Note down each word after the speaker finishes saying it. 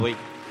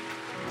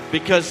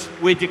Because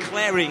we're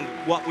declaring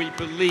what we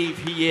believe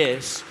he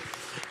is.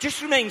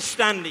 Just remain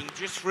standing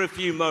just for a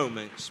few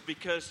moments,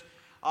 because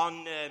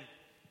on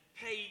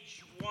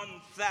page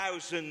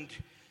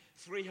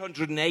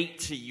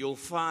 1380 you'll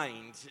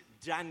find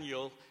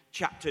Daniel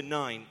chapter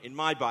 9, in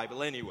my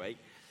Bible anyway.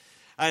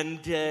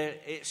 And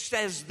it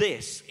says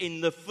this: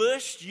 in the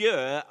first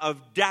year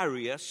of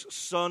Darius,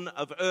 son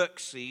of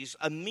Xerxes,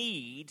 a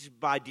Mede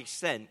by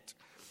descent,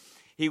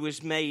 he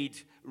was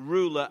made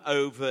ruler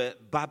over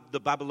the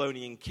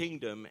Babylonian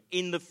kingdom.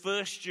 In the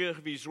first year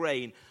of his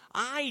reign,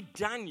 I,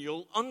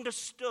 Daniel,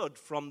 understood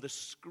from the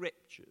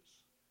scriptures.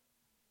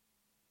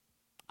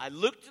 I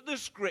looked at the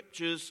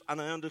scriptures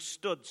and I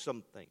understood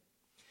something.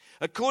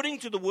 According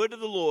to the word of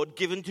the Lord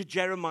given to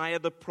Jeremiah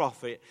the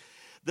prophet,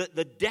 that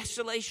the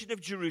desolation of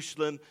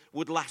Jerusalem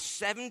would last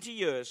 70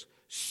 years.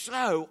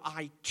 So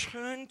I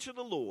turned to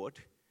the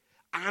Lord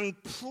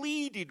and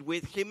pleaded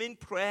with him in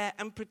prayer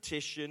and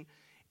petition,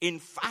 in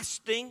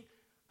fasting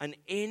and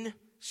in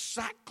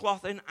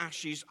sackcloth and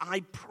ashes.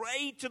 I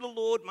prayed to the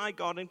Lord my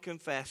God and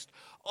confessed,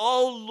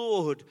 "O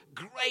Lord,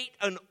 great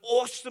and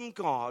awesome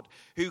God,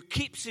 who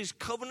keeps his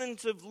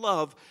covenant of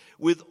love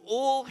with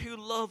all who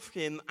love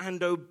him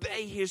and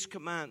obey his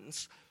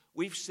commands.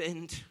 We've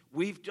sinned,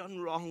 we've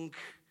done wrong,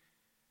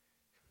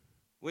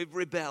 we've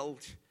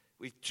rebelled,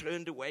 we've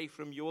turned away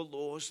from your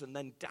laws." And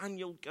then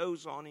Daniel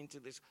goes on into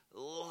this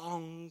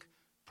long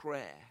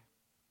prayer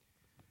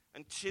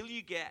until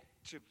you get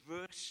to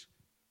verse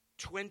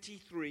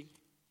 23.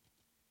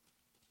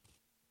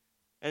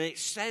 And it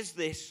says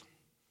this: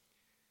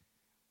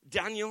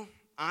 Daniel,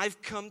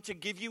 I've come to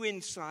give you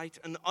insight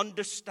and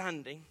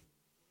understanding.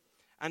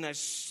 And as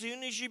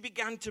soon as you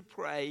began to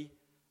pray,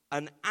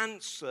 an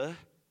answer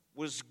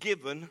was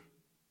given.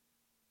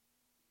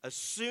 As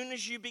soon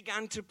as you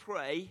began to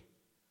pray,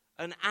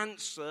 an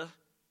answer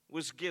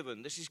was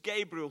given. This is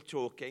Gabriel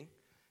talking.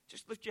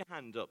 Just lift your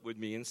hand up with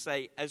me and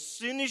say, as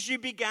soon as you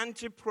began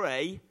to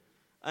pray,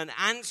 an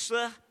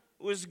answer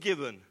was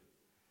given.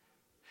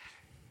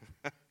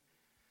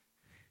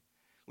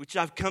 Which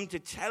I've come to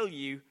tell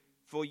you,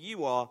 for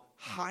you are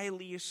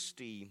highly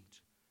esteemed.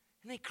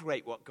 Isn't it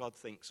great what God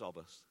thinks of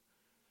us?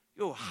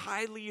 You're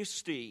highly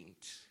esteemed.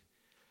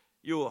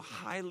 You're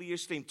highly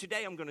esteemed.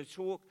 Today I'm going to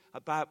talk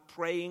about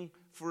praying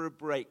for a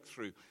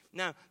breakthrough.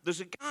 Now,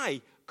 there's a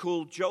guy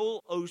called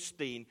Joel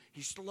Osteen.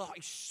 He's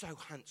so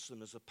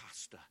handsome as a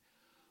pastor.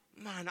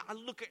 Man, I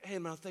look at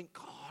him and I think,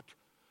 God,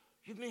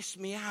 you missed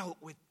me out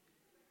with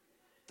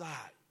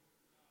that.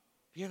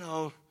 You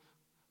know,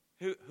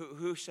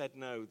 who said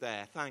no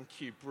there?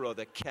 Thank you,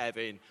 brother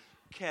Kevin.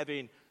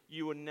 Kevin,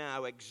 you are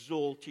now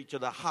exalted to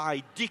the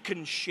high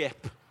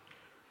deaconship.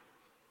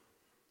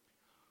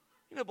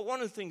 You know, but one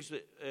of the things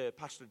that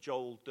Pastor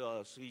Joel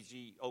does,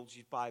 he holds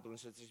his Bible and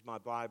says, "This is my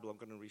Bible, I'm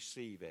going to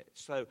receive it."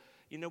 So,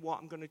 you know what?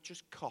 I'm going to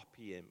just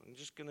copy him. I'm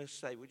just going to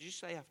say, would you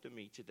say after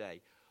me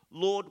today,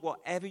 Lord,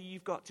 whatever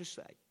you've got to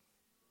say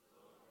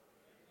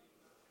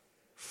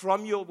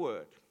from your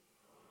word,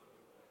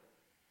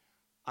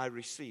 I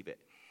receive it.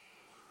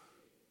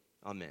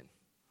 Amen.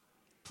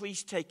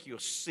 Please take your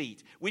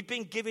seat. We've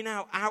been giving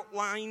out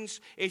outlines.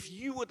 If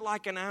you would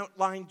like an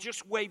outline,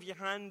 just wave your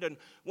hand and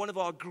one of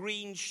our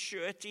green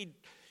shirted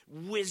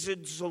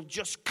wizards will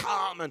just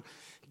come and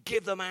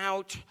give them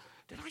out.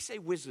 Did I say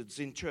wizards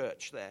in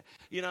church there?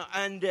 You know,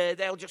 and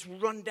they'll just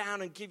run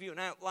down and give you an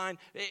outline.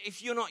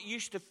 If you're not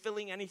used to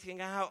filling anything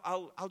out,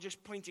 I'll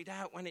just point it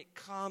out when it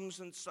comes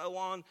and so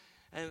on.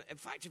 And in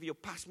fact, if you'll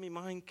pass me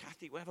mine,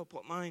 Kathy, wherever I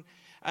put mine.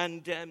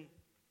 And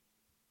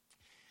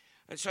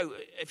so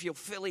if you'll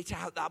fill it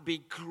out, that'd be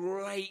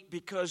great,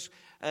 because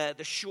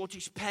the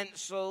shortest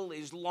pencil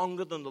is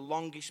longer than the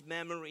longest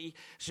memory.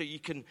 So you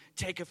can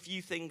take a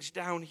few things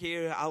down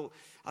here. I'll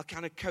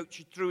kind of coach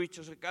you through it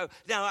as I go.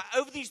 Now,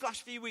 over these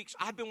last few weeks,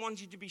 I've been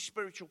wanting to be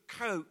spiritual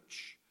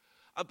coach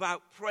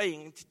about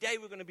praying. And today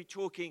we're going to be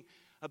talking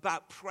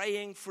about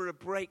praying for a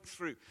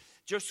breakthrough.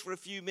 Just for a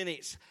few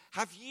minutes.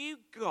 Have you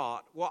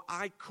got what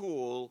I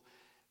call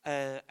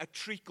a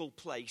treacle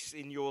place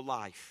in your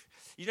life?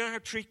 You know how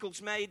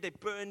treacle's made? They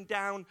burn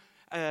down,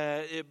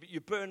 you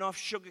burn off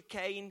sugar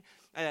cane.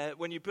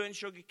 When you burn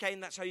sugar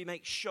cane, that's how you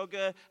make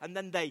sugar. And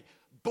then they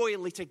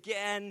boil it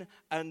again,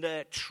 and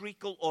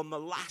treacle or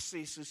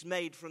molasses is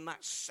made from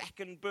that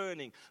second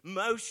burning.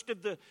 Most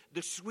of the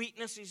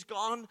sweetness is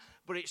gone,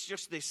 but it's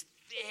just this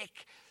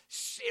thick,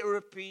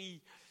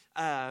 syrupy,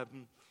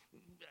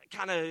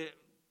 kind of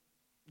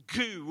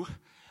goo.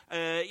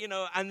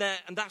 And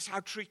that's how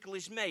treacle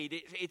is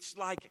made. It's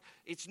like,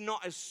 it's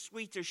not as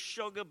sweet as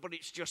sugar, but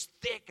it's just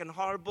thick and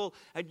horrible.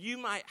 And you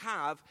might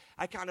have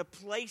a kind of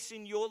place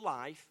in your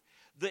life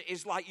that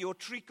is like your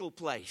treacle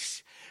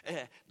place.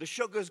 The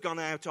sugar's gone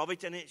out of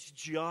it, and it's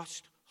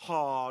just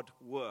hard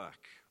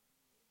work.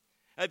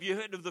 Have you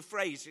heard of the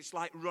phrase, it's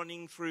like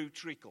running through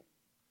treacle?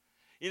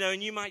 You know,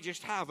 and you might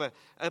just have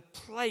a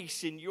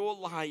place in your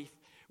life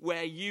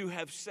where you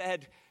have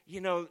said, you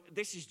know,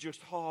 this is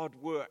just hard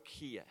work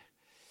here.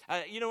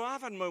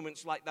 I've had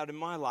moments like that in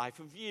my life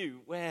of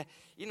you where,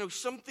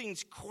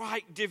 something's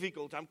quite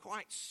difficult. I'm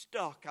quite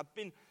stuck. I've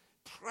been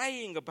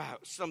praying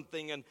about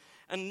something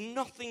and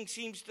nothing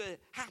seems to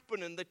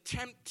happen. And the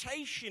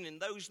temptation in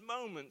those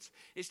moments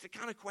is to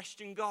kind of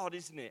question God,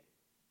 isn't it?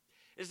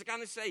 Is to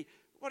kind of say,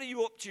 what are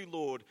you up to,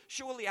 Lord?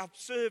 Surely I've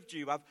served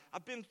you.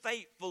 I've been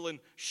faithful, and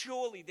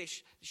surely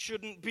this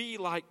shouldn't be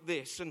like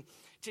this. And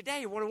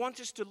today what I want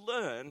us to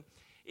learn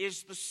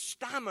is the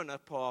stamina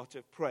part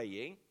of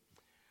praying,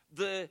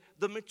 the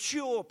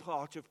mature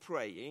part of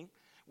praying,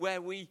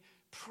 where we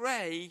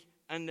pray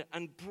and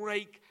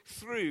break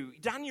through.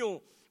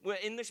 Daniel,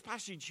 in this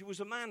passage, he was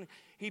a man,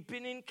 he'd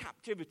been in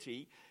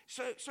captivity,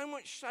 so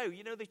much so,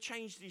 they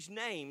changed his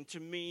name to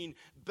mean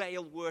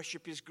Baal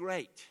worship is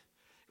great.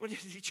 Well,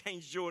 he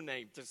changed your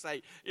name to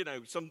say,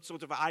 some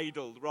sort of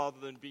idol rather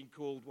than being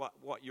called what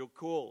you're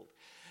called.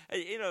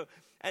 He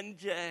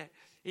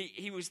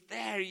was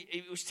there.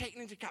 He was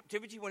taken into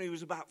captivity when he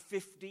was about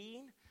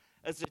 15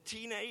 as a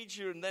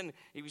teenager. And then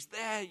he was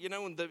there,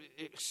 in the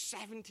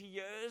 70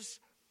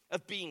 years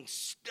of being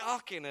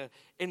stuck in a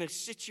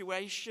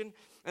situation.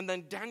 And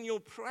then Daniel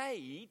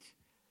prayed,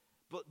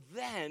 but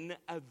then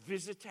a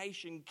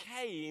visitation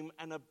came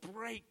and a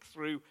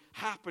breakthrough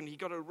happened. He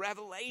got a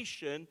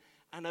revelation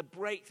and a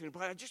breakthrough.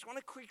 But I just want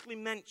to quickly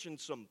mention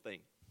something.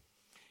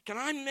 Can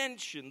I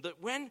mention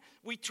that when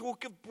we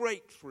talk of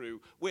breakthrough,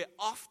 we're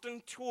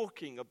often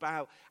talking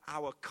about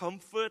our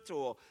comfort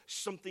or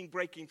something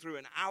breaking through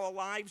in our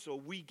lives, or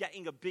we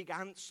getting a big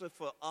answer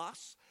for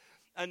us.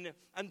 And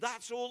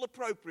that's all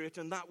appropriate,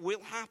 and that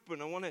will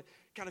happen. I want to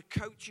kind of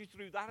coach you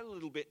through that a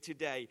little bit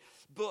today.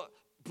 But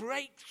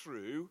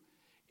breakthrough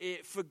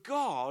for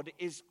God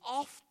is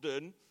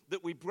often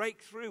that we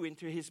break through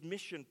into his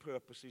mission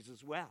purposes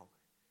as well.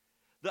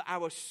 That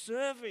our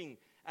serving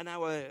and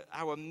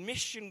our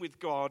mission with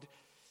God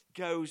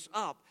goes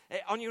up.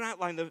 On your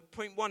outline, the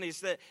point one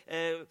is that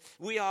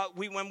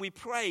when we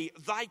pray,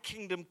 thy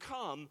kingdom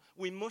come,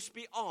 we must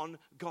be on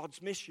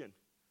God's mission.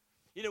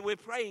 We're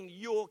praying,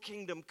 your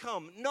kingdom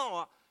come,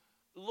 not,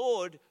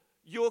 Lord,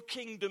 your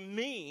kingdom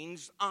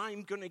means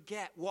I'm going to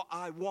get what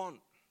I want.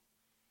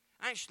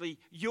 Actually,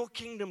 your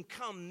kingdom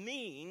come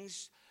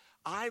means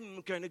I'm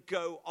going to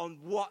go on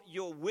what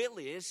your will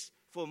is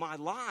for my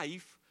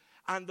life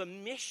and the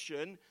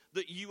mission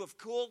that you have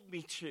called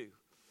me to.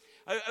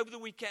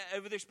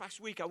 Over this past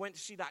week, I went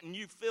to see that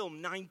new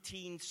film,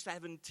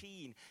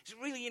 1917. It's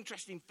a really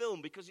interesting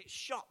film because it's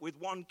shot with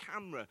one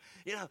camera.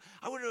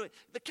 I wonder,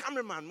 the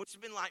cameraman must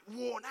have been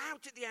worn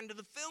out at the end of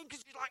the film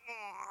because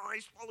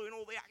he's following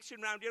all the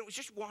action around. It was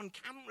just one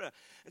camera.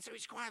 And so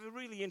it's quite a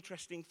really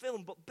interesting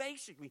film. But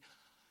basically,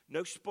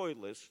 no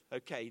spoilers,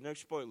 okay, no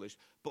spoilers.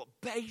 But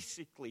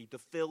basically, the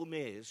film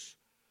is,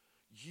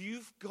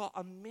 you've got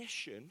a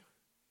mission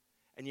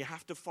and you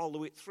have to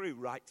follow it through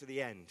right to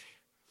the end.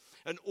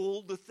 And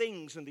all the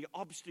things and the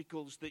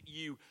obstacles that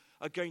you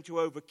are going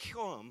to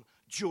overcome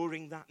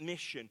during that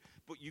mission,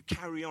 but you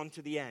carry on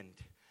to the end.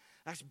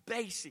 That's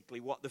basically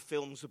what the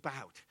film's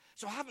about.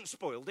 So I haven't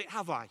spoiled it,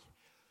 have I?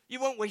 You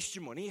won't waste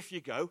your money if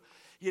you go.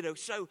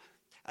 So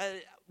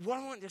what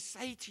I want to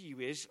say to you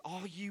is,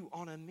 are you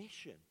on a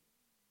mission?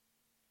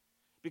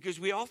 Because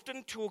we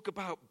often talk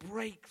about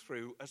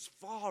breakthrough as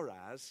far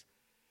as,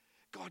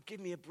 God, give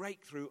me a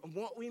breakthrough. And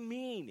what we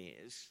mean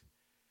is,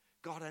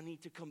 God, I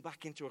need to come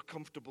back into a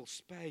comfortable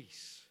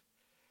space.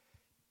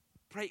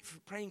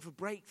 Praying for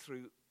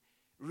breakthrough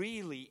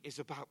really is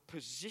about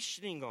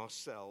positioning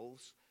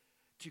ourselves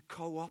to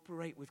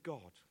cooperate with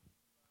God.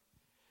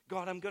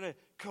 God, I'm going to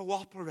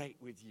cooperate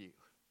with you.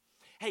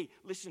 Hey,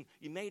 listen,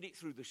 you made it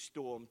through the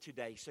storm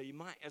today, so you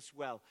might as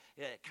well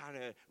kind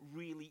of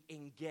really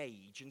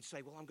engage and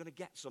say, well, I'm going to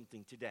get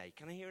something today.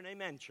 Can I hear an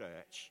amen,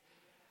 church?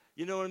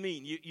 You know what I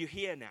mean? You're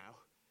here now.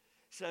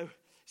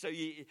 So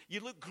you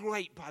look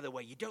great, by the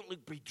way. You don't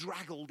look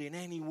bedraggled in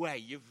any way.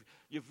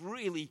 You've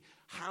really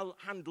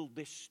handled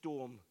this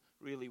storm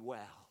really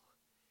well.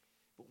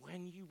 But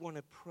when you want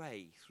to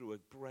pray through a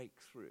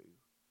breakthrough,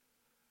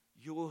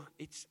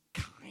 it's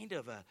kind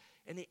of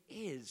and it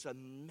is a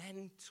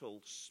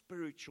mental,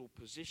 spiritual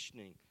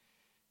positioning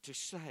to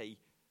say,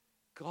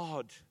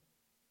 God,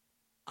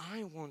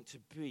 I want to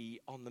be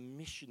on the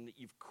mission that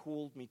you've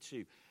called me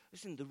to.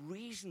 Listen, the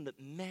reason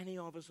that many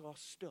of us are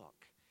stuck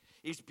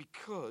is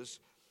because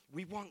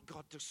we want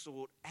God to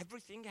sort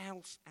everything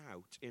else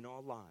out in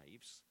our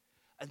lives,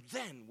 and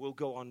then we'll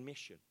go on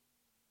mission.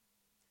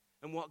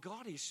 And what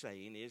God is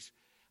saying is,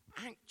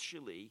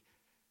 actually,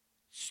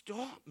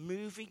 start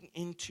moving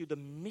into the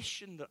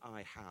mission that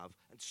I have,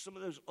 and some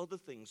of those other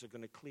things are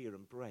going to clear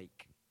and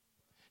break.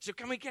 So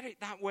can we get it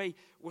that way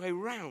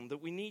around,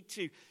 that we need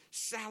to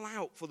sell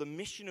out for the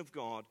mission of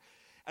God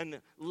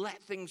and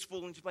let things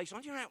fall into place?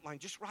 On your outline,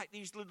 just write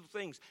these little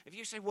things. If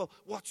you say, well,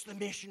 what's the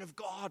mission of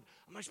God?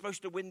 Am I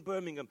supposed to win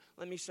Birmingham?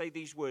 Let me say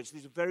these words.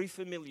 These are very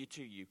familiar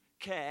to you.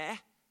 Care,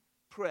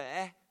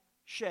 prayer,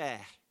 share.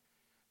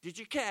 Did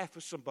you care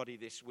for somebody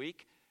this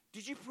week?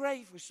 Did you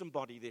pray for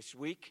somebody this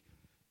week?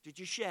 Did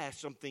you share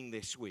something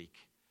this week?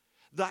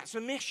 That's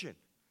a mission.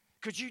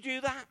 Could you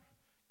do that?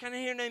 Can I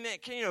hear an amen?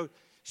 Can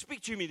speak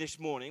to me this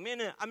morning?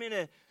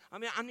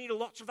 I need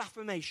lots of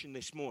affirmation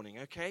this morning,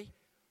 okay?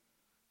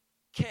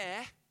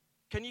 Care.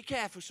 Can you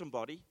care for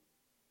somebody?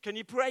 Can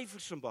you pray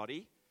for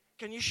somebody?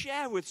 Can you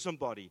share with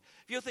somebody?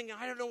 If you're thinking,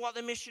 I don't know what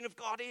the mission of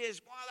God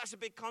is, wow, that's a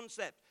big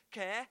concept.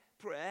 Care,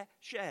 prayer,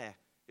 share.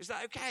 Is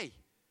that okay?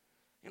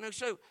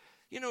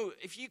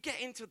 If you get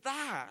into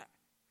that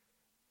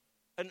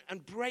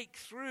and break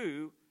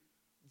through,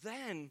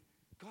 then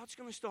God's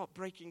going to start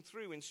breaking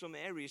through in some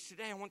areas.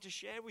 Today I want to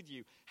share with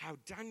you how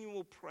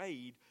Daniel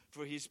prayed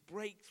for his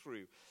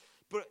breakthrough.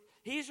 But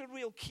here's a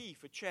real key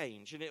for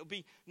change, and it'll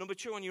be number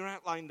 2 on your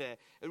outline there.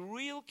 A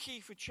real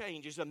key for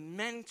change is a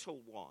mental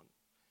one.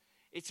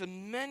 It's a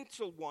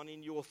mental one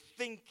in your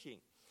thinking.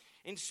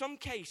 In some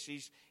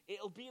cases,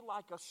 it'll be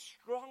like a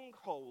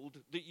stronghold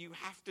that you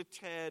have to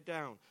tear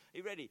down. Are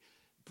you ready?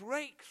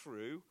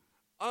 Breakthrough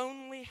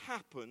only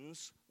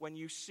happens when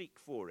you seek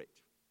for it.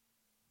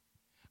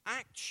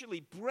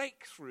 Actually,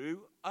 breakthrough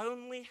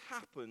only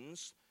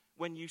happens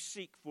when you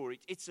seek for it.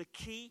 It's a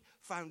key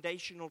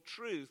foundational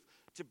truth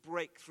to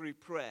breakthrough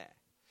prayer.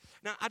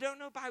 Now, I don't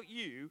know about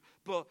you,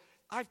 but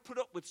I've put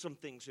up with some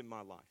things in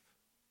my life.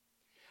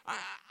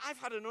 I've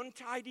had an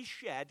untidy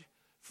shed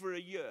for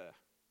a year.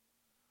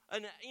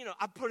 And,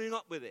 I'm putting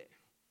up with it.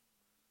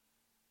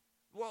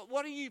 Well,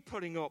 what are you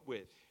putting up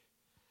with?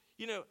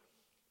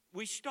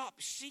 We stop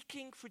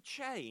seeking for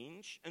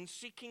change and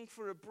seeking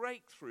for a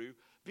breakthrough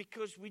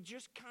because we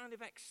just kind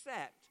of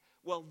accept,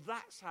 well,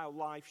 that's how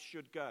life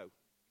should go.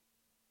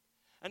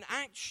 And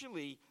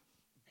actually,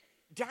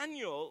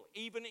 Daniel,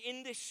 even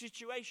in this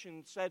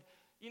situation, said,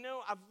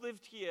 I've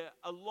lived here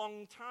a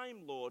long time,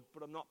 Lord,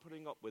 but I'm not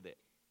putting up with it.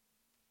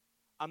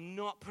 I'm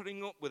not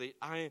putting up with it.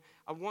 I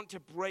want to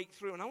break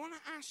through. And I want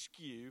to ask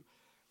you,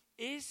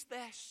 is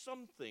there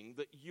something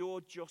that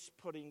you're just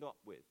putting up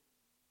with?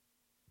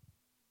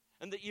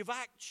 And that you've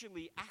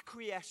actually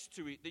acquiesced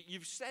to it, that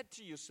you've said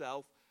to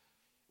yourself,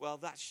 well,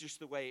 that's just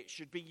the way it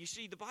should be. You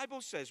see, the Bible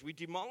says we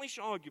demolish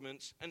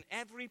arguments and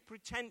every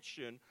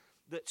pretension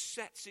that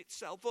sets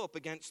itself up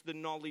against the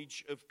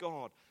knowledge of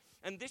God.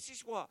 And this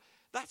is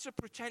that's a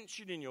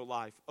pretension in your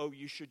life. Oh,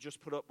 you should just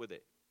put up with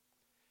it.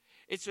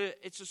 It's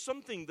a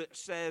something that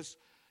says,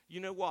 you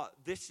know what,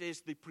 this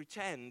is the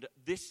pretend,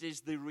 this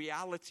is the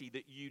reality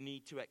that you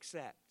need to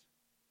accept.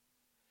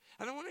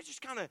 And I want to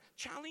just kind of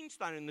challenge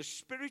that in the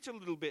spirit a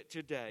little bit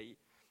today.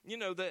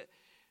 That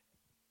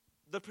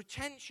the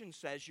pretension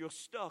says you're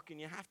stuck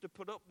and you have to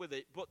put up with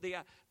it. But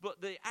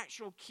the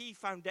actual key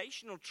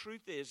foundational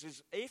truth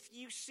is if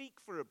you seek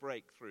for a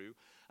breakthrough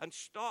and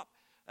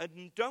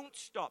don't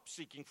stop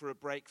seeking for a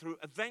breakthrough,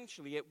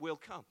 eventually it will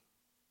come.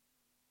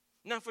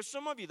 Now, for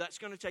some of you, that's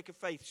going to take a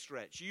faith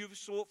stretch. You've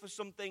sought for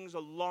some things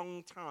a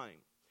long time.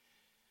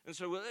 And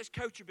so let's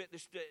coach a bit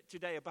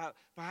today about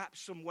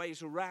perhaps some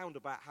ways around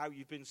about how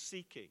you've been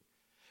seeking.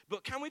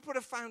 But can we put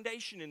a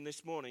foundation in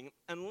this morning?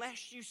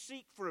 Unless you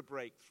seek for a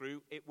breakthrough,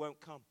 it won't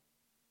come.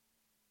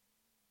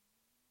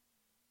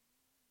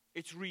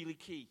 It's really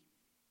key.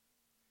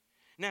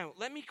 Now,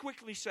 let me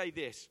quickly say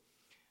this.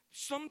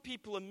 Some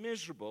people are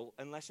miserable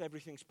unless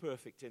everything's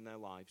perfect in their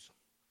lives.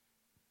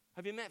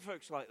 Have you met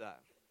folks like that?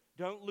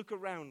 Don't look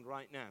around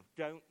right now.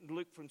 Don't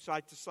look from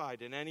side to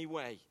side in any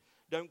way.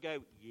 Don't go,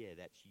 yeah,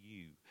 that's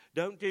you.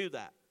 Don't do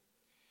that.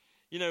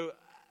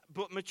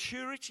 But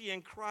maturity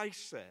in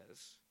Christ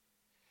says,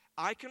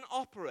 I can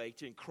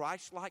operate in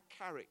Christ-like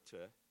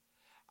character.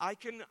 I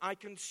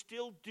can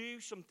still do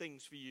some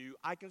things for you.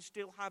 I can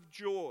still have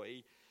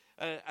joy.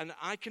 And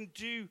I can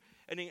do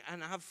and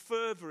have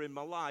fervor in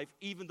my life,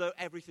 even though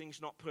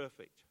everything's not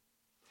perfect.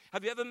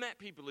 Have you ever met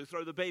people who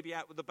throw the baby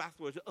out with the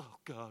bathwater? Oh,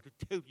 God,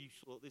 until you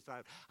sort this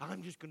out,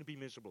 I'm just going to be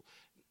miserable.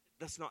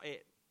 That's not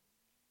it.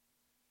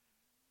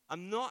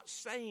 I'm not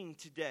saying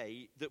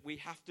today that we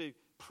have to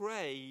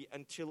pray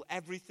until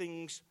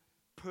everything's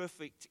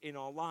perfect in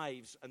our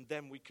lives and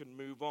then we can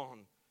move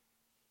on.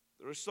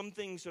 There are some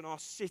things in our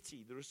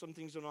city, there are some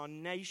things in our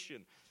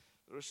nation,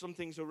 there are some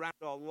things around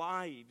our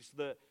lives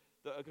that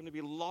are going to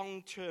be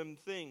long-term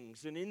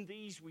things. And in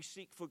these we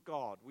seek for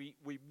God. We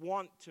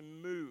want to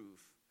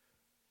move.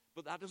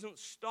 But that doesn't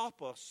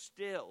stop us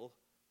still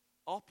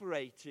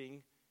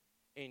operating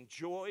in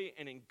joy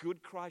and in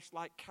good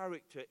Christ-like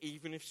character,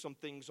 even if some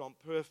things aren't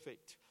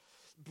perfect.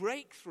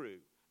 Breakthrough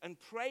and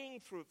praying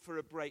for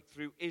a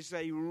breakthrough is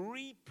a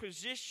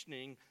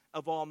repositioning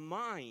of our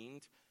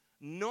mind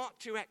not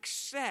to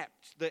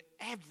accept that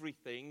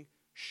everything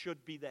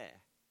should be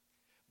there.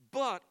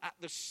 But at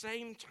the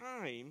same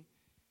time,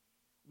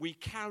 we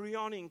carry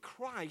on in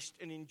Christ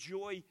and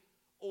enjoy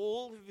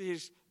all of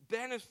his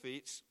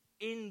benefits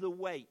in the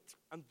wait.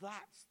 And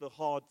that's the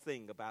hard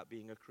thing about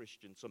being a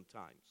Christian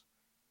sometimes.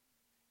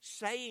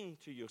 Saying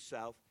to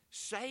yourself,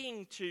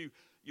 saying to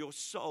your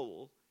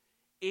soul,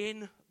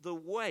 in the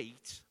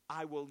wait,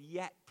 I will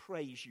yet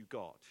praise you,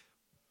 God.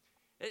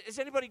 Has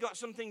anybody got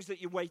some things that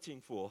you're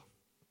waiting for?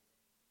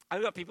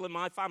 I've got people in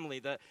my family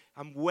that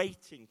I'm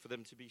waiting for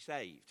them to be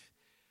saved.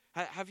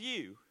 Have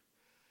you?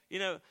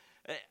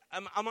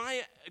 Am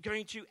I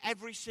going to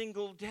every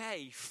single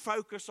day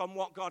focus on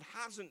what God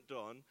hasn't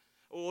done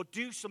or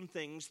do some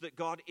things that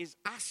God is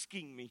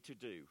asking me to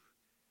do?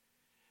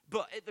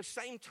 But at the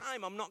same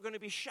time, I'm not going to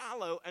be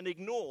shallow and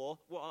ignore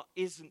what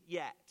isn't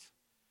yet.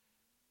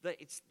 That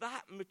it's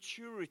that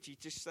maturity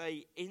to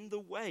say, in the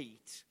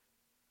wait,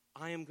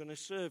 I am going to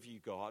serve you,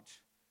 God.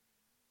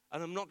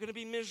 And I'm not going to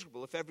be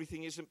miserable if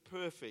everything isn't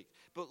perfect.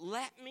 But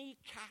let me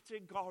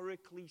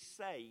categorically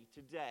say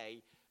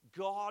today,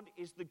 God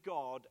is the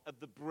God of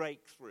the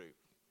breakthrough.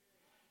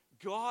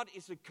 God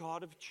is a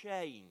God of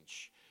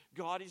change.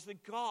 God is the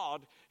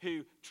God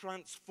who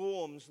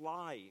transforms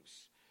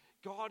lives.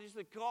 God is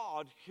the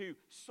God who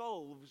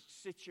solves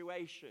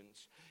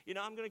situations. You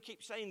know, I'm going to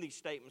keep saying these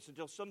statements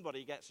until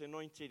somebody gets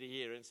anointed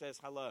here and says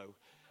hello.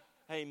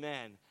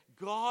 Amen.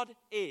 God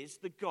is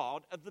the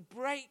God of the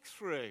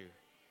breakthrough.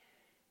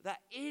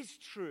 That is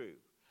true.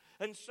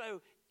 And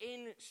so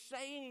in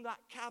saying that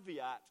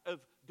caveat of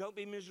don't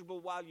be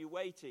miserable while you're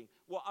waiting,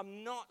 what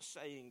I'm not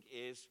saying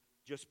is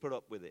just put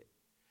up with it.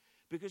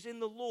 Because in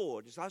the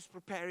Lord, as I was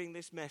preparing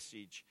this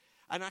message,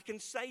 and I can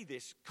say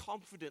this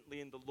confidently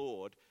in the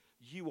Lord,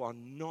 you are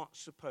not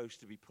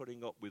supposed to be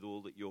putting up with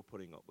all that you're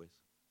putting up with.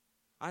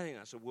 I think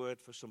that's a word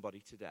for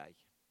somebody today.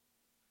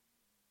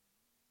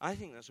 I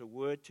think that's a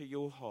word to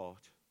your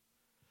heart.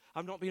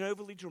 I'm not being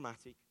overly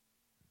dramatic.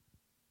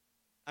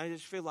 I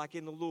just feel like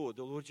in the Lord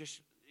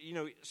just, you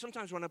know,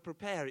 sometimes when I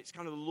prepare, it's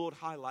kind of the Lord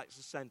highlights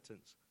a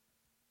sentence.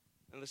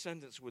 And the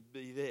sentence would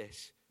be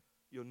this: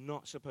 you're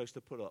not supposed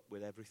to put up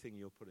with everything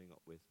you're putting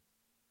up with.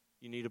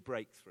 You need a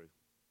breakthrough.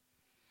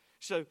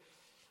 So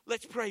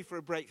let's pray for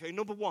a breakthrough.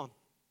 Number one,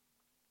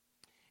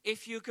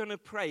 if you're going to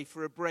pray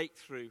for a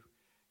breakthrough,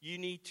 you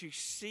need to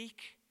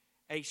seek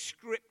a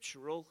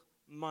scriptural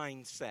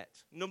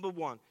mindset. Number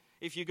one,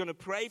 if you're going to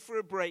pray for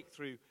a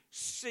breakthrough,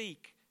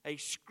 seek a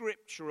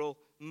scriptural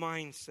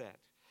mindset.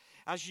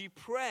 As you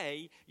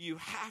pray, you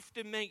have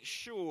to make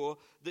sure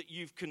that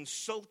you've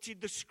consulted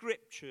the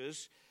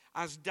scriptures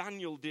as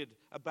Daniel did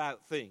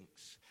about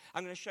things.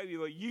 I'm going to show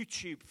you a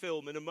YouTube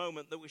film in a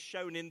moment that was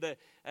shown in the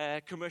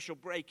commercial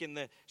break in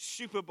the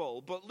Super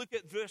Bowl. But look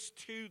at verse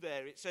 2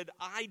 there. It said,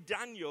 I,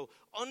 Daniel,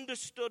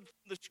 understood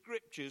the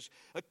scriptures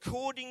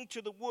according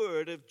to the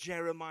word of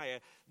Jeremiah,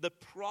 the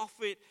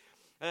prophet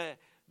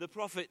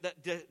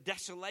that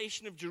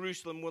desolation of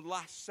Jerusalem would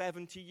last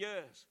 70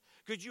 years.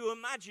 Could you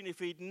imagine if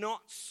he'd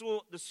not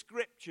sought the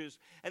scriptures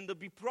and there'd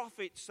be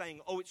prophets saying,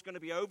 oh, it's going to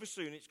be over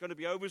soon, it's going to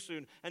be over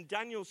soon. And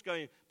Daniel's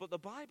going, but the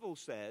Bible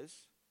says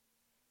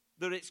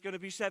that it's going to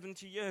be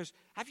 70 years.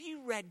 Have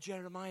you read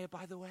Jeremiah,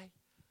 by the way?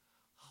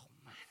 Oh,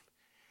 man,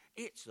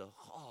 it's a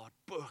hard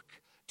book.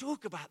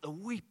 Talk about the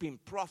weeping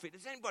prophet.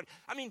 Does anybody,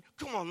 I mean,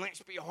 come on,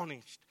 let's be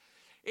honest.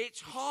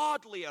 It's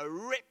hardly a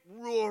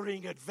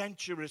rip-roaring,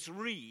 adventurous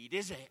read,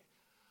 is it?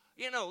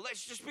 You know,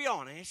 let's just be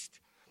honest.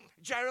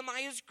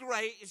 Jeremiah's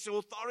great. It's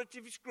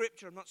authoritative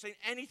scripture. I'm not saying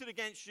anything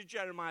against you,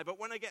 Jeremiah, but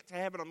when I get to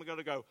heaven, I'm going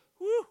to go,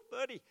 whoo,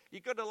 buddy,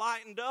 you could have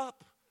lightened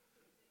up.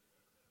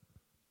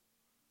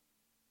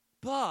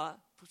 But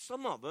for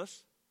some of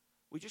us,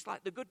 we just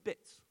like the good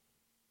bits.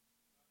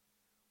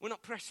 We're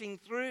not pressing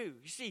through.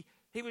 You see,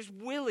 he was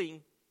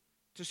willing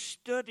to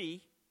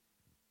study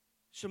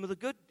some of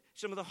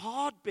the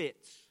hard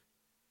bits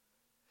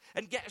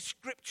and get a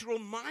scriptural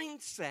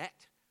mindset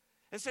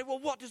and say, well,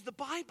 what does the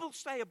Bible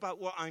say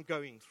about what I'm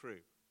going through?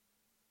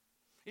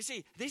 You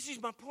see, this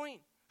is my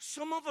point.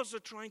 Some of us are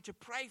trying to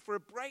pray for a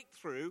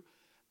breakthrough,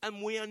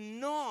 and we are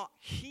not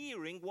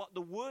hearing what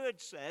the Word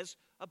says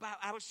about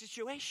our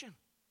situation.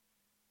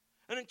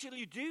 And until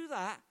you do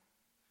that,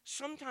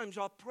 sometimes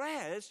our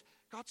prayers,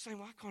 God's saying,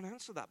 well, I can't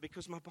answer that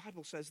because my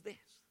Bible says this.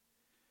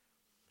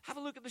 Have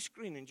a look at the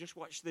screen and just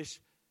watch this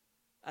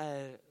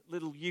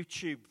little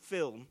YouTube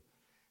film,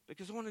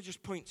 because I want to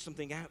just point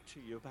something out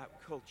to you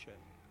about culture.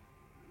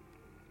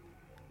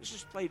 This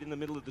is played in the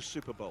middle of the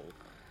Super Bowl.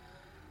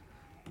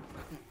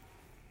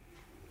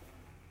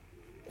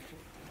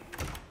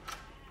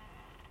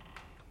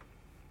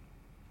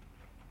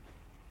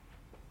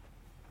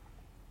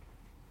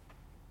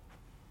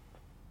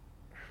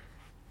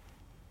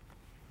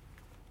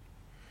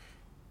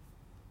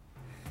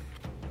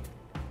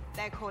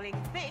 They're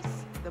calling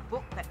this the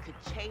book that could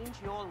change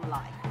your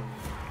life.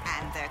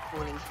 And they're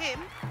calling him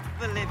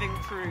the living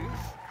proof.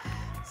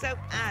 So,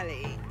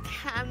 Ali,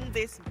 can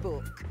this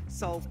book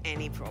solve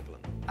any problem?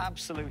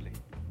 Absolutely.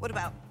 What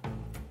about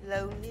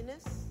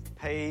loneliness?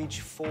 Page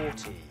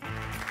 40.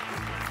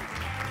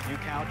 New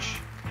couch,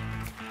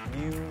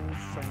 new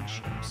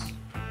friendships.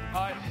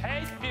 I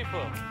hate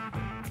people.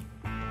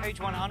 Page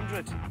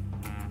 100.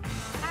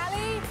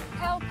 Ali,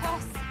 help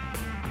us.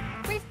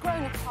 We've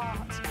grown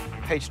apart.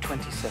 Page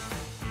 27.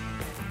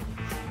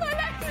 My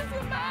life is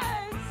a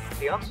mess.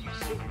 The answer you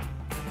seek.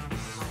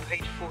 On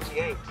page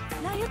 48.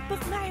 لا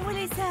يطبخ معي ولا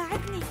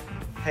يساعدني.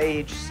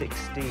 Page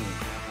 16.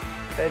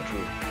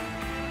 Bedroom.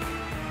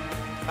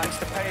 Thanks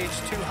to page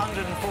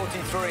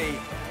 243.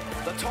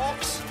 The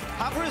talks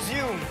have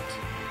resumed.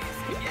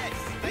 Yes,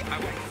 they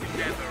are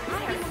together.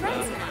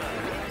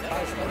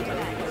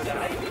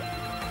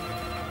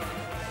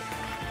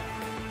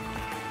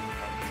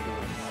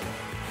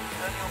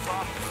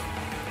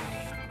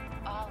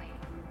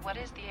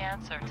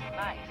 answer to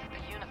life, the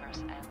universe,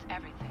 and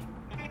everything.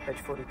 Page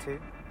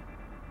 42.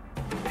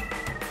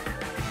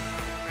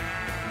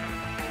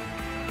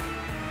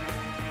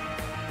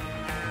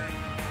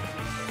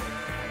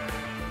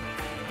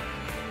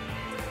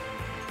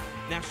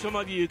 Now, some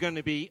of you are going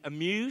to be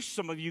amused,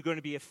 some of you are going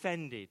to be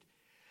offended.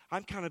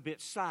 I'm kind of a bit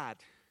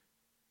sad.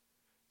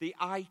 The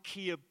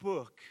IKEA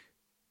book,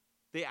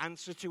 The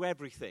Answer to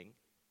Everything,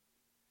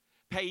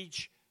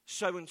 page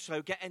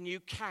so-and-so, get a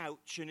new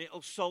couch and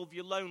it'll solve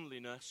your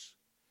loneliness.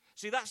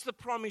 See, that's the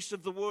promise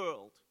of the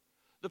world.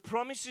 The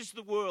promise of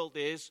the world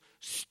is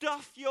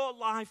stuff your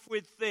life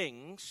with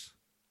things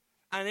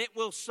and it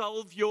will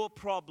solve your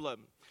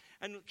problem.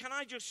 And can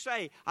I just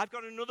say, I've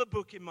got another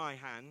book in my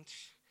hand.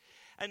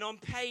 And on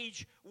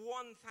page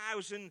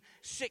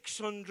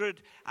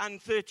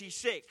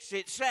 1636,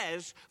 it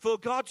says, "For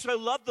God so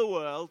loved the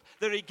world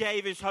that he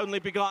gave his only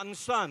begotten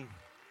Son,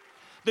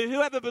 that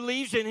whoever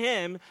believes in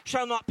him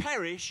shall not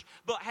perish,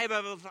 but have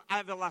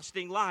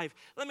everlasting life."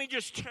 Let me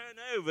just turn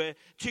over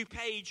to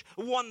page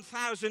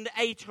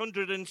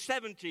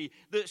 1870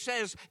 that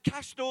says,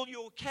 "Cast all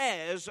your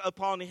cares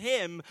upon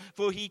him,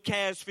 for he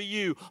cares for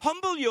you.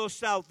 Humble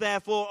yourself,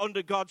 therefore,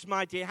 under God's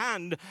mighty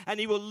hand, and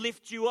he will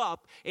lift you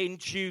up in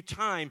due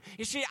time."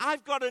 You see,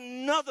 I've got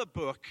another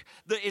book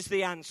that is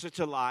the answer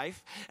to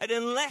life, and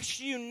unless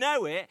you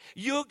know it,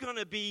 you're going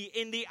to be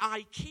in the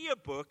IKEA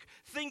book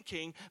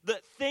thinking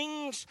that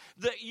things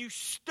that you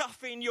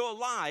stuff in your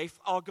life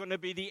are going to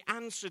be the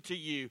answer to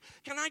you.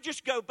 Can I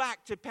just go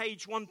back to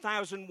page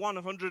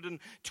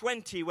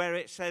 1120 where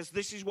it says,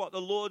 this is what the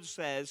Lord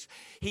says,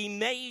 he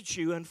made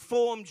you and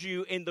formed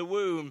you in the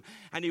womb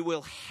and he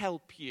will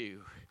help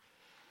you.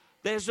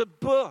 There's a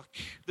book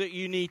that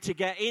you need to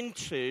get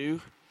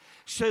into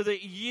so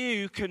that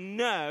you can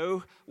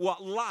know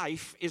what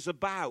life is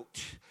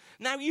about.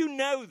 Now, you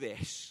know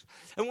this.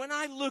 And when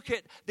I look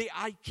at the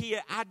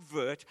IKEA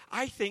advert,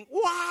 I think,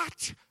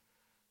 what?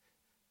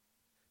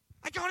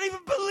 I can't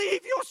even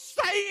believe you're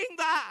saying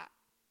that.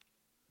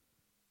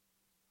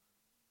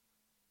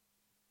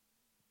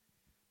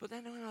 But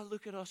then when I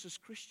look at us as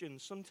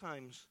Christians,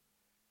 sometimes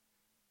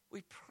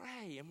we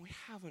pray and we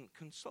haven't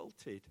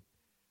consulted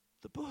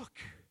the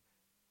book.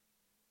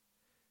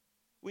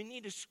 We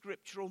need a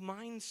scriptural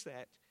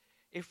mindset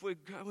if we're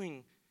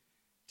going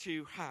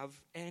to have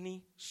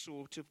any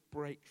sort of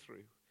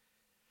breakthrough.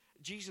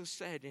 Jesus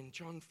said in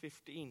John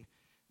 15,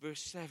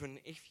 verse 7,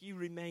 "If you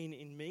remain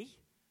in me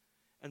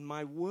and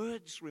my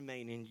words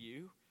remain in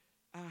you,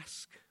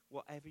 ask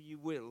whatever you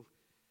will,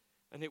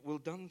 and it will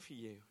be done for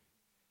you."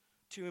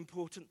 Two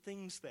important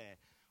things there.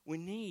 We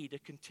need a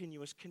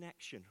continuous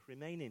connection,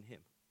 remain in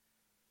him.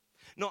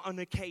 Not an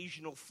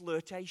occasional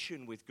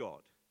flirtation with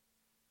God,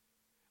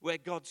 where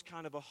God's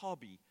kind of a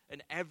hobby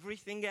and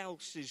everything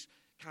else is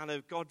kind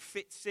of, God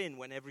fits in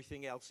when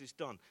everything else is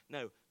done.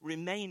 No,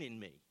 remain in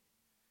me.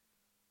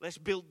 Let's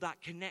build that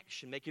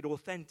connection, make it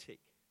authentic.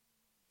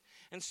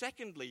 And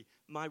secondly,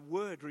 my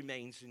word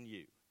remains in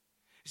you.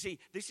 See,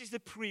 this is the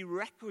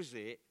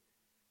prerequisite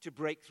to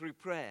breakthrough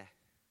prayer.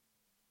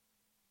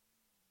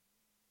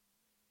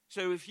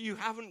 So if you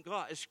haven't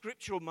got a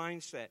scriptural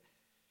mindset,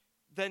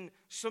 then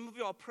some of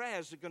your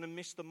prayers are going to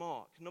miss the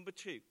mark. Number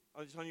 2,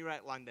 it's on your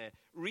outline there.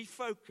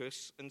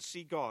 Refocus and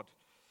see God.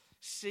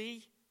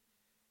 See,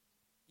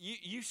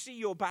 you see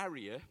your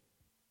barrier.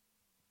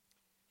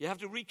 You have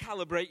to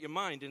recalibrate your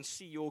mind and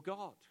see your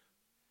God.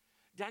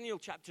 Daniel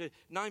chapter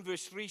 9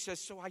 verse 3 says,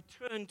 "So I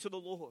turned to the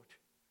Lord.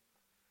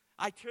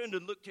 I turned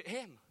and looked at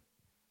him."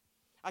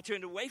 I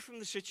turned away from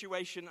the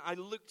situation. I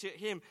looked at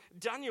him.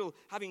 Daniel,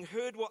 having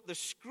heard what the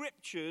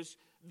scriptures,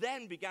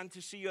 then began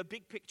to see a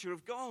big picture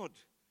of God.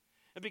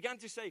 And began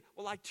to say,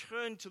 well, I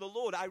turned to the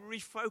Lord. I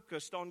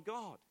refocused on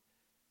God.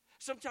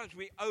 Sometimes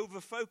we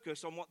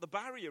over-focus on what the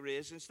barrier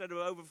is instead of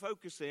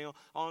over-focusing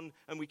on,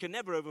 and we can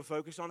never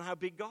over-focus on how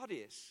big God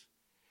is.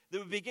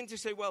 That we begin to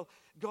say, well,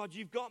 God,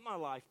 you've got my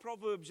life.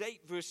 Proverbs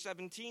 8 verse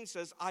 17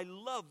 says, "I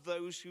love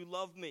those who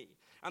love me,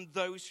 and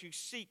those who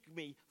seek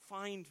me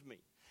find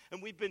me."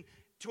 And we've been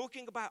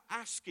talking about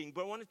asking,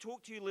 but I want to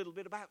talk to you a little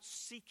bit about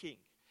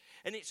seeking.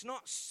 And it's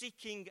not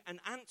seeking an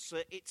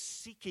answer, it's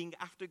seeking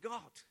after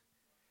God.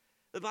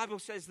 The Bible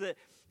says that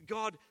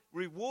God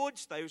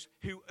rewards those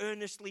who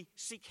earnestly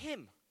seek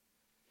him.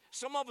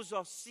 Some of us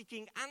are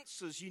seeking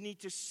answers. You need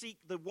to seek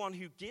the one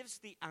who gives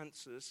the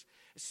answers.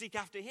 Seek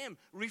after him.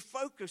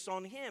 Refocus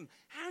on him.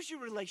 How's your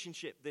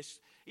relationship?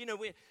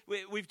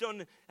 We've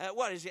done,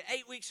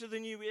 8 weeks of the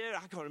new year?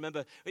 I can't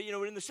remember.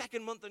 We're in the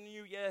second month of the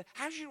new year.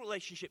 How's your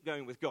relationship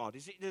going with God?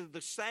 Is it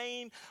the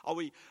same? Are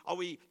we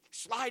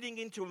sliding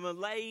into a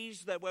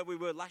malaise where we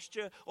were last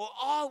year? Or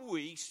are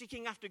we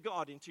seeking after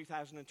God in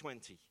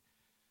 2020?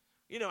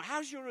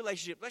 How's your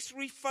relationship? Let's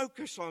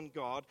refocus on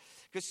God,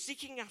 because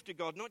seeking after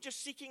God, not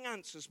just seeking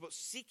answers, but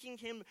seeking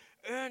him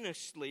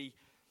earnestly.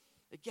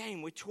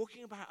 Again, we're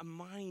talking about a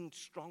mind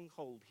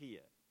stronghold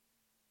here.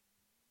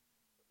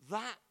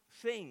 That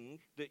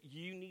thing that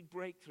you need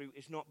breakthrough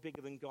is not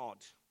bigger than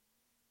God.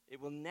 It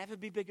will never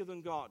be bigger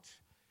than God.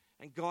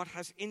 And God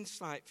has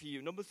insight for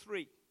you. Number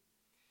 3,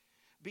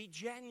 be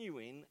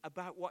genuine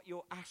about what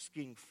you're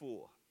asking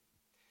for.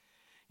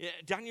 Yeah,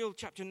 Daniel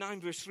chapter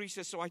 9 verse 3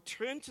 says, so I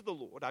turned to the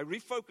Lord, I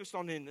refocused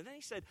on him, and then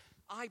he said,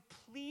 I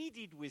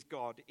pleaded with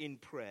God in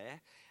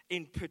prayer,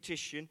 in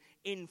petition,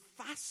 in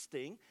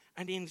fasting,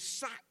 and in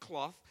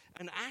sackcloth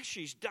and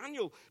ashes.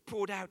 Daniel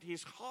poured out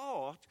his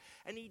heart,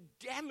 and he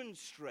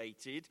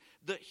demonstrated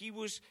that he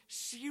was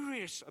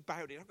serious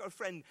about it. I've got a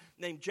friend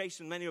named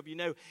Jason, many of you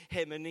know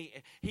him, and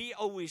he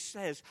always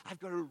says, I've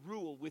got a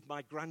rule with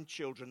my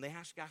grandchildren. They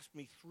ask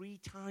me 3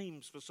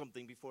 times for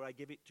something before I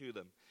give it to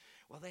them.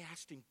 Well, they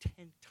asked him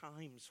 10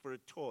 times for a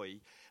toy.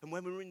 And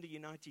when we were in the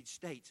United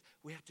States,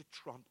 we had to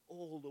tromp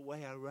all the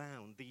way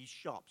around these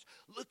shops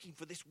looking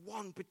for this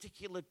one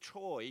particular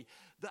toy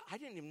that I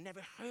never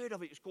heard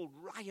of it. It's called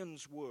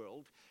Ryan's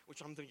World,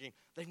 which I'm thinking,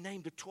 they've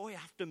named a toy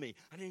after me.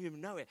 I didn't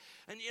even know it.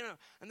 And,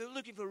 and they're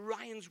looking for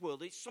Ryan's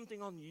World. It's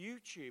something on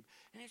YouTube.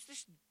 And it's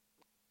this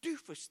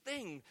doofus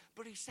thing.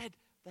 But he said,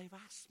 they've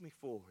asked me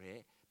for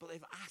it, but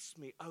they've asked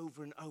me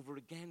over and over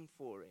again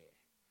for it.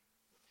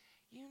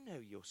 You know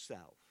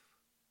yourself.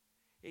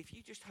 If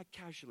you just had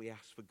casually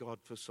asked for God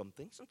for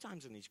something,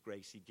 sometimes in his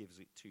grace he gives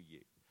it to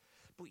you.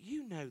 But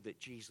you know that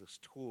Jesus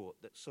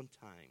taught that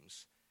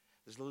sometimes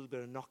there's a little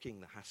bit of knocking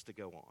that has to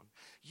go on.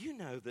 You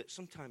know that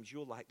sometimes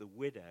you're like the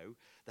widow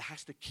that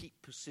has to keep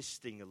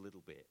persisting a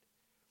little bit.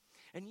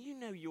 And you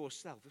know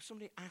yourself, if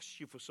somebody asks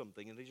you for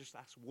something and they just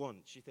ask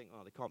once, you think,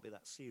 oh, they can't be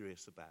that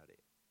serious about it.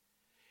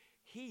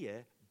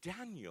 Here,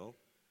 Daniel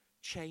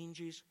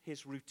changes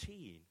his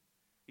routine.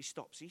 He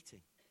stops eating.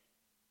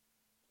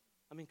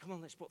 I mean, come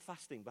on, let's put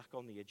fasting back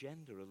on the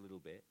agenda a little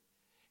bit.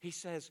 He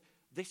says,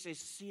 this is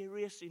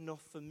serious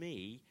enough for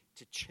me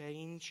to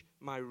change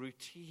my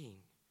routine.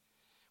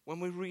 When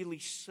we're really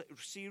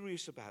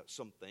serious about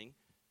something,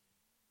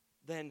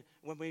 then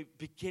when we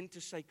begin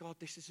to say, God,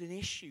 this is an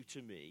issue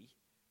to me,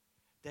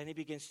 then he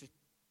begins to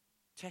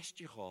test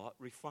your heart,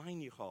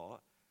 refine your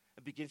heart,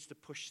 and begins to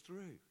push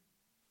through.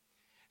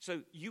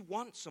 So you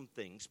want some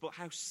things, but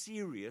how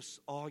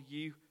serious are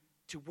you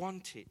to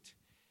want it?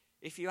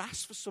 If you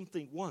ask for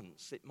something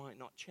once, it might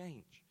not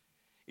change.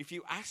 If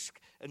you ask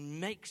and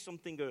make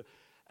something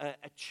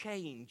a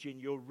change in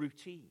your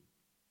routine.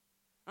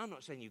 I'm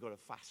not saying you've got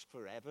to fast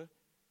forever,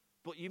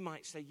 but you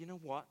might say, you know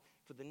what,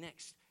 for the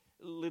next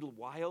little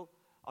while,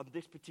 on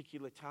this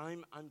particular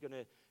time, I'm going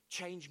to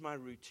change my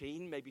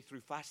routine, maybe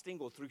through fasting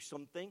or through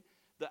something,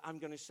 that I'm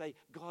going to say,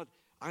 God,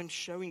 I'm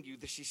showing you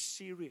this is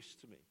serious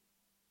to me.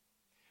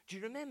 Do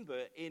you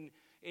remember in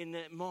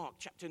Mark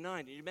chapter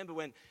 9, you remember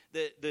when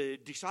the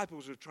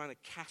disciples were trying to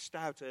cast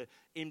out an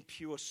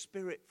impure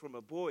spirit from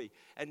a boy,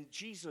 and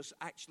Jesus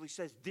actually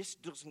says, this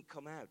doesn't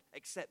come out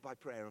except by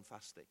prayer and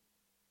fasting.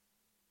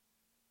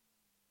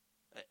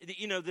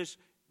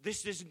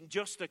 This isn't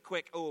just a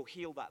quick,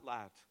 heal that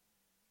lad.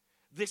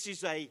 This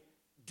is a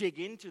dig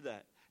into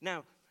that.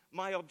 Now,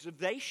 my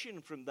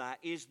observation from that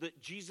is that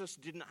Jesus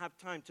didn't have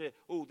time to,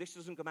 this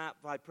doesn't come out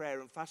by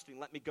prayer and fasting,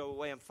 let me go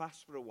away and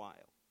fast for a while.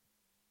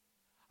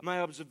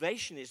 My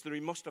observation is that he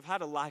must have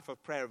had a life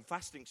of prayer and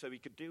fasting so he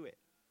could do it.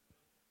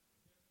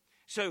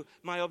 So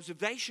my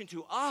observation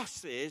to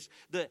us is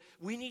that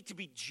we need to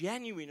be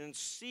genuine and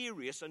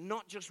serious and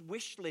not just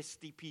wish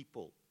listy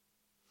people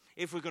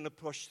if we're going to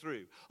push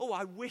through.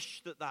 I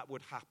wish that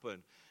would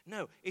happen.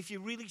 No, if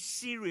you're really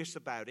serious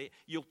about it,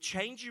 you'll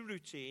change your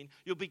routine,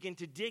 you'll begin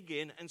to dig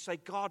in and say,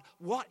 God,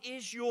 what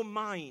is your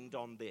mind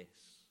on this?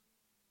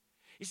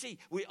 You see,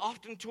 we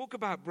often talk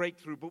about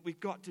breakthrough, but we've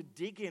got to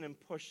dig in and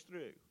push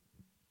through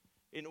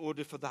in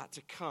order for that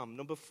to come.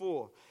 Number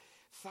 4,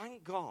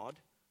 thank God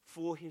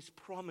for his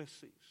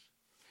promises.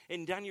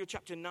 In Daniel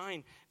chapter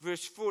 9,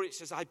 verse 4, it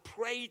says, I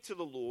prayed to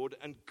the Lord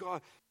and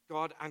God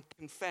and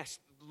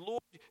confessed,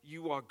 Lord,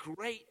 you are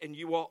great and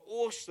you are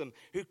awesome,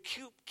 who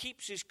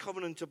keeps his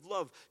covenant of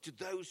love to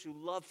those who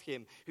love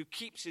him, who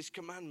keeps his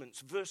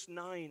commandments. Verse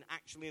 9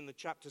 actually in the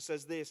chapter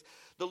says this,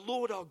 the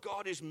Lord our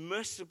God is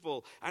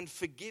merciful and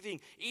forgiving,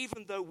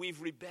 even though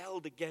we've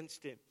rebelled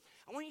against him.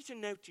 I want you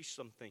to notice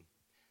something.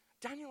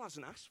 Daniel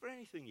hasn't asked for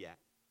anything yet.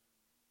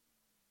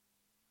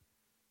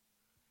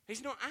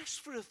 He's not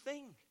asked for a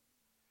thing.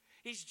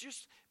 He's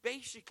just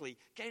basically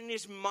getting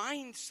his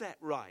mindset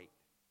right.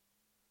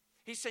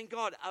 He's saying,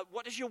 God,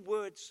 what does your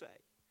word say?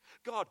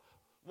 God,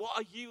 what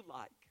are you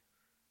like?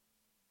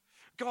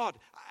 God,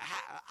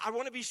 I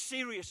want to be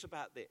serious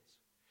about this.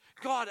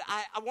 God,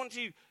 I want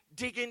to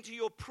dig into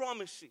your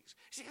promises.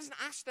 See, he hasn't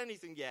asked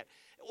anything yet.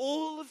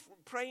 All of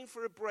praying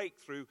for a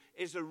breakthrough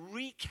is a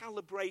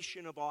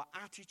recalibration of our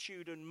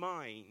attitude and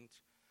mind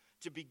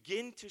to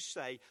begin to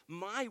say,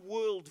 my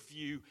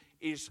worldview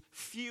is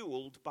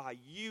fueled by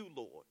you,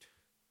 Lord.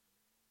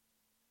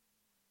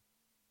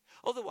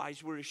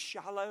 Otherwise, we're as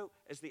shallow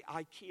as the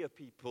IKEA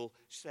people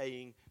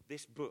saying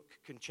this book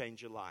can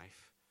change your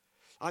life.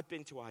 I've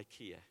been to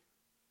IKEA.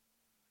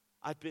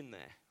 I've been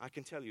there. I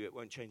can tell you it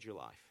won't change your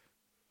life.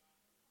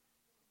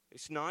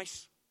 It's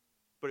nice,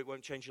 but it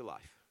won't change your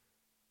life.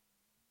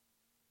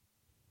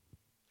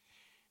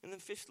 And then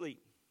fifthly,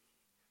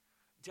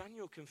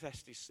 Daniel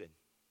confessed his sin.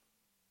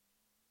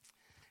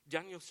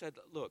 Daniel said,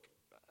 look,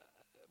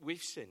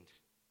 we've sinned.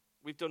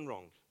 We've done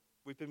wrong.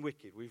 We've been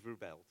wicked. We've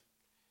rebelled.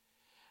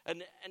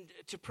 And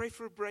to pray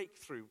for a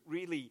breakthrough,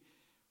 really,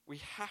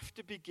 we have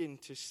to begin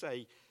to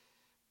say,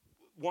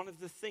 one of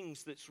the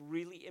things that's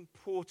really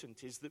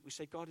important is that we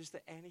say, God, is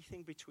there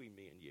anything between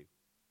me and you?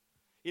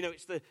 You know,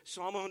 it's the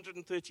Psalm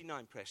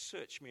 139 prayer,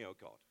 search me, O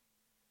God.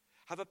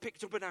 Have I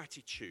picked up an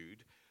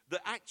attitude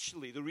that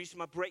actually the reason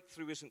my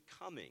breakthrough isn't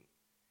coming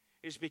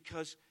is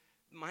because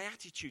my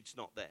attitude's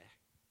not there?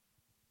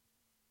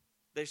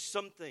 There's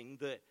something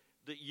that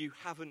you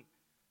haven't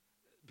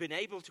been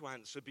able to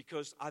answer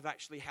because I've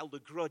actually held a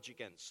grudge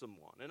against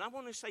someone. And I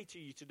want to say to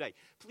you today,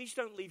 please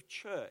don't leave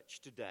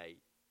church today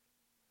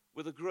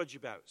with a grudge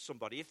about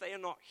somebody. If they are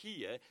not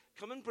here,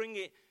 come and bring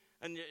it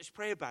and just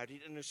pray about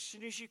it. And as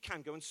soon as you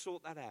can, go and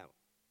sort that out.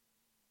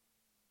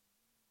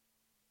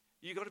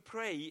 You've got to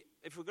pray.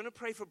 If we're going to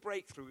pray for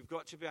breakthrough, we've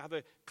got to have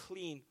a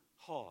clean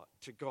heart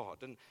to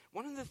God. And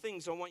one of the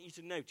things I want you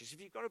to notice, if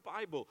you've got a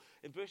Bible,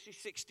 in verses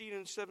 16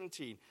 and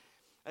 17,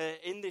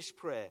 in this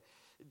prayer,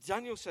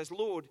 Daniel says,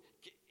 Lord,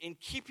 in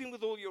keeping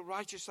with all your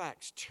righteous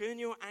acts, turn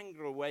your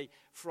anger away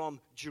from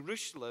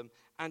Jerusalem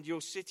and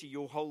your city,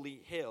 your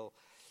holy hill,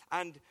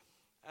 and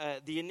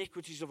the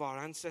iniquities of our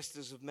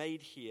ancestors have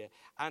made here,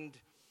 and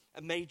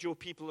made your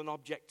people an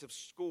object of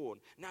scorn.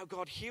 Now,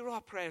 God, hear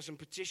our prayers and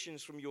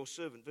petitions from your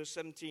servant. Verse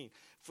 17,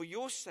 for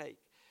your sake,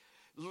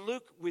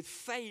 look with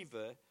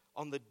favor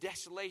on the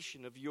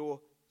desolation of your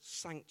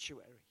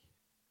sanctuary.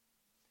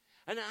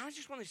 And I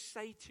just want to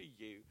say to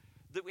you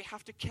that we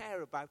have to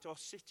care about our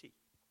city.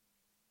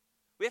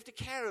 We have to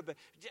care about,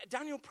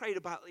 Daniel prayed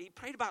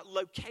about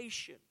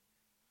location.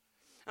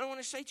 And I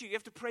want to say to you, you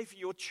have to pray for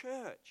your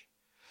church.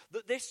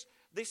 That this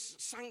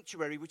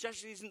sanctuary, which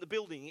actually isn't the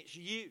building, it's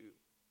you.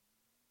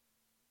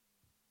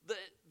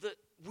 That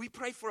we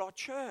pray for our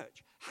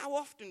church. How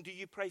often do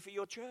you pray for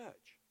your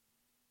church?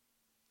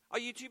 Are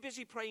you too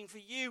busy praying for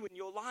you and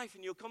your life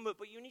and your comfort?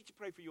 But you need to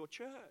pray for your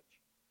church.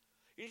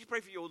 You need to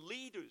pray for your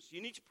leaders.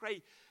 You need to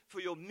pray for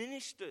your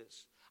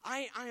ministers.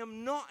 I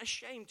am not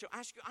ashamed to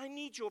ask you, I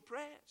need your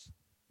prayers.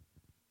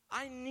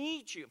 I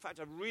need you. In fact,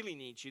 I really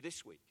need you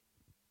this week.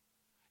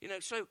 You know,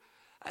 so,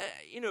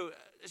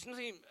 there's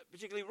nothing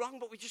particularly wrong,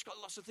 but we've just got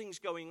lots of things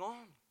going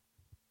on.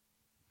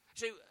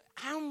 So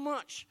how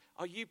much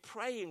are you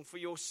praying for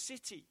your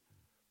city?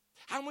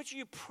 How much are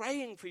you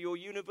praying for your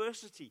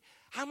university?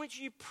 How much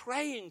are you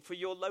praying for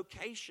your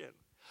location?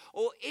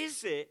 Or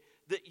is it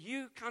that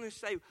you kind of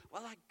say,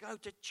 well, I go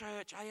to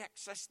church, I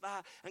access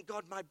that, and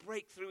God, my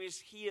breakthrough is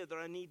here, that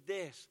I need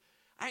this.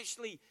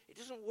 Actually, it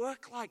doesn't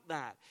work like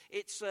that.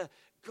 It's,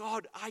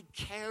 God, I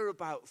care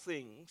about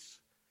things,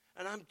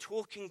 and I'm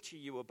talking to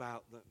you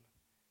about them.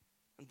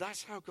 And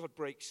that's how God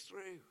breaks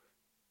through.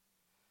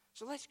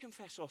 So let's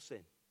confess our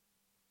sin.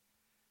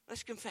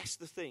 Let's confess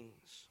the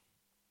things.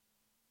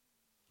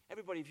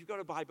 Everybody, if you've got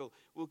a Bible,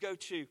 we'll go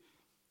to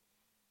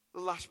the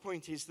last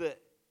point is that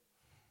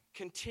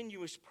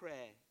continuous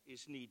prayer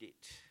is needed.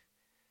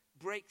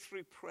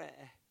 Breakthrough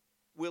prayer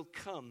will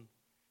come,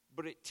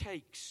 but it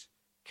takes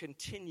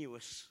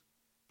continuous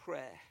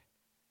prayer.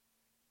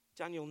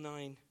 Daniel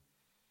 9,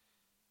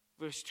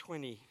 verse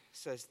 20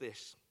 says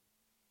this.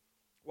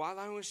 While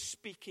I was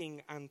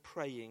speaking and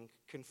praying,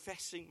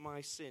 confessing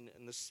my sin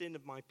and the sin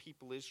of my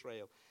people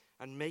Israel,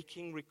 and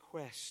making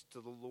requests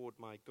to the Lord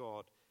my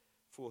God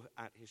for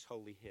at his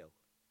holy hill.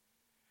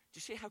 Do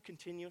you see how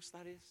continuous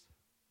that is?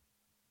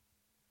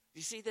 Do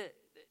you see that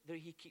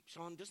he keeps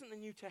on? Doesn't the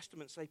New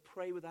Testament say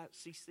pray without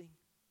ceasing?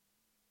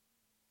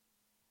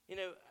 You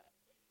know,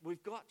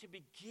 we've got to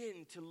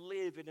begin to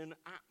live in an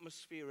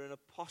atmosphere and a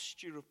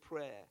posture of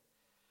prayer.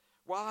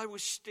 While I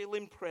was still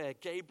in prayer,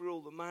 Gabriel,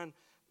 the man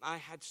I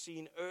had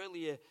seen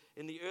earlier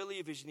in the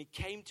earlier vision, he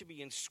came to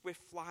me in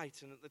swift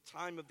flight, and at the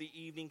time of the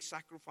evening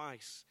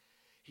sacrifice,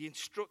 he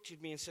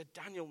instructed me and said,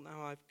 Daniel,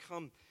 now I've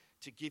come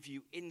to give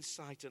you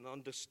insight and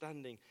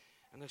understanding.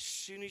 And as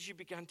soon as you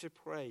began to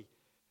pray,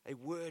 a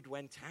word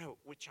went out,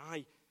 which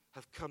I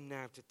have come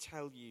now to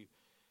tell you,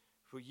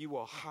 for you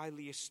are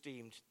highly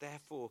esteemed.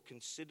 Therefore,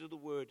 consider the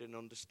word and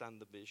understand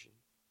the vision.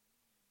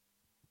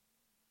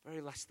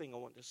 Very last thing I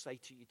want to say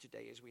to you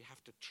today is we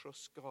have to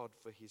trust God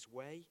for his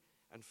way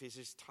and for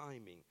his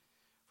timing.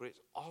 For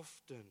it's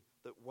often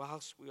that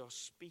whilst we are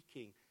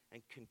speaking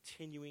and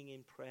continuing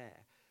in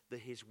prayer, that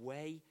his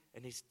way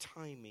and his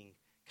timing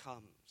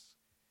comes.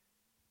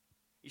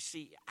 You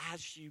see,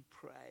 as you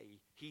pray,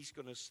 he's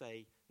going to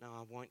say, now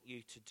I want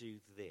you to do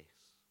this.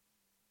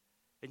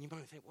 And you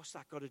might think, what's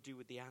that got to do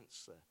with the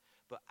answer?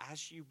 But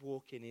as you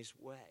walk in his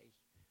way,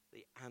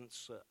 the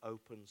answer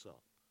opens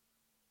up.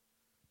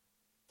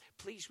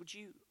 Please, would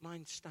you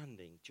mind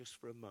standing just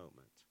for a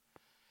moment?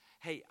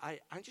 Hey, I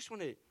just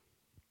want to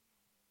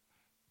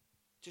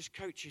just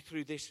coach you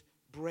through this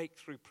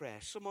breakthrough prayer.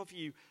 Some of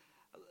you,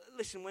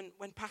 listen,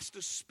 when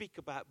pastors speak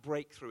about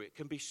breakthrough, it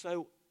can be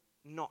so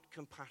not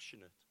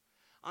compassionate.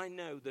 I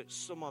know that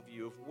some of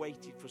you have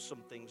waited for some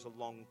things a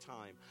long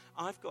time.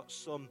 I've got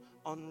some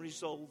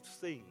unresolved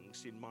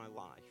things in my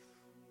life.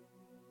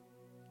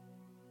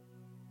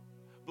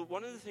 But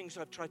one of the things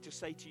I've tried to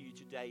say to you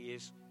today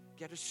is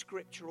Get a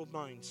scriptural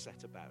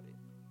mindset about it.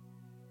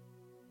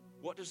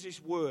 What does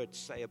His Word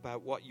say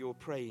about what you're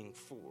praying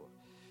for?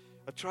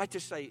 I tried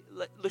to say,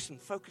 listen,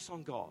 focus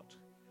on God.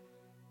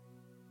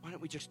 Why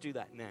don't we just do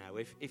that now?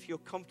 If you're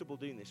comfortable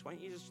doing this, why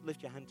don't you just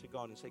lift your hand to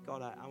God and say,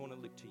 God, I want to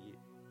look to you.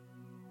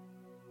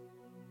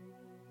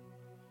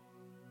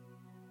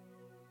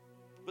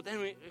 But then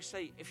we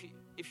say, if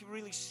you're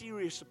really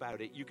serious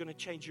about it, you're going to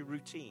change your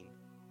routine.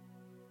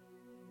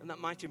 And that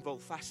might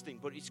involve fasting,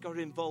 but it's got to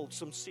involve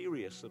some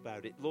serious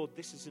about it. Lord,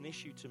 this is an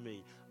issue to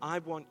me. I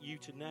want you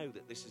to know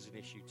that this is an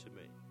issue to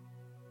me.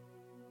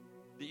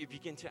 That you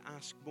begin to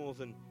ask more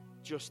than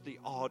just the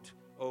odd,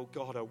 oh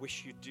God, I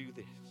wish you'd do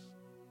this.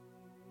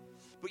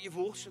 But you've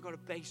also got to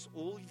base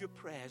all of your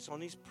prayers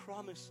on His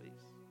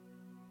promises.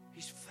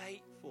 He's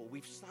faithful.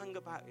 We've sang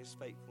about His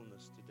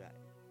faithfulness today.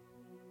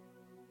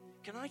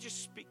 Can I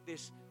just speak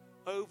this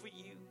over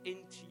you,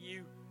 into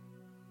you?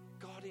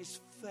 God is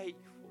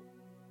faithful.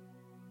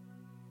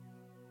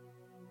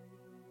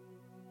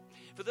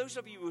 For those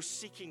of you who are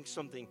seeking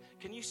something,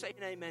 can you say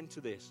an amen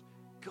to this?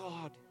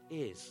 God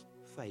is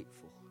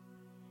faithful.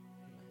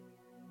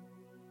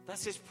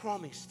 That's His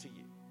promise to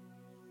you.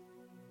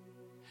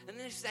 And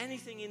if there's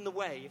anything in the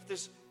way,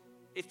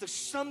 if there's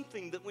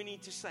something that we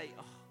need to say,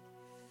 oh,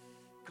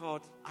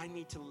 God, I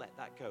need to let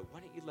that go.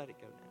 Why don't you let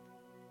it go now?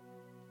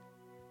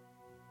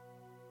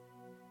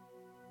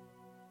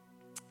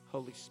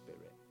 Holy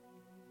Spirit.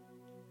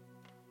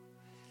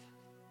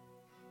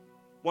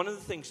 One of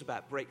the things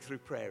about breakthrough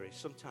prayer is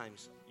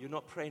sometimes you're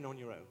not praying on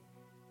your own.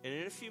 And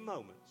in a few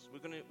moments, we're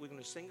going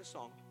to sing a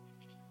song.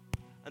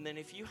 And then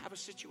if you have a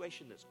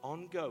situation that's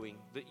ongoing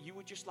that you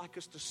would just like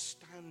us to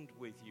stand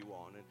with you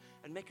on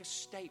and make a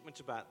statement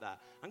about that,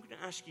 I'm going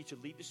to ask you to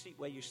leave the seat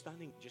where you're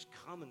standing. Just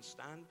come and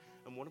stand.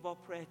 And one of our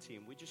prayer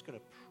team, we're just going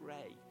to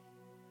pray.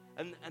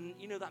 And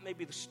you know, that may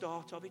be the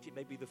start of it. It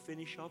may be the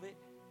finish of it.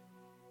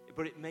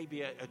 But it may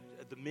be at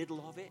the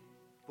middle of it.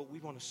 But we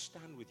want to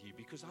stand with you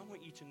because I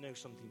want you to know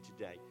something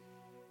today.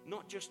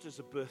 Not just as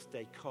a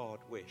birthday card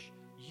wish.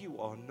 You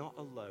are not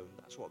alone.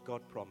 That's what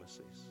God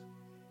promises.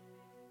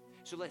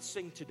 So let's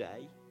sing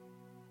today.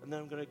 And then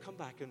I'm going to come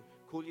back and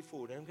call you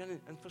forward.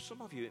 And for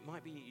some of you, it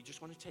might be you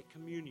just want to take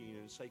communion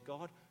and say,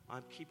 God,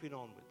 I'm keeping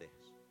on with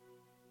this.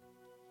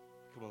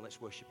 Come on,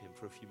 let's worship Him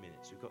for a few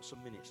minutes. We've got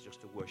some minutes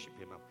just to worship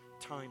Him. I've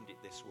timed it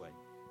this way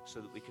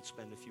so that we could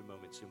spend a few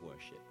moments in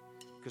worship.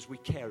 Because we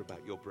care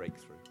about your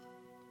breakthrough.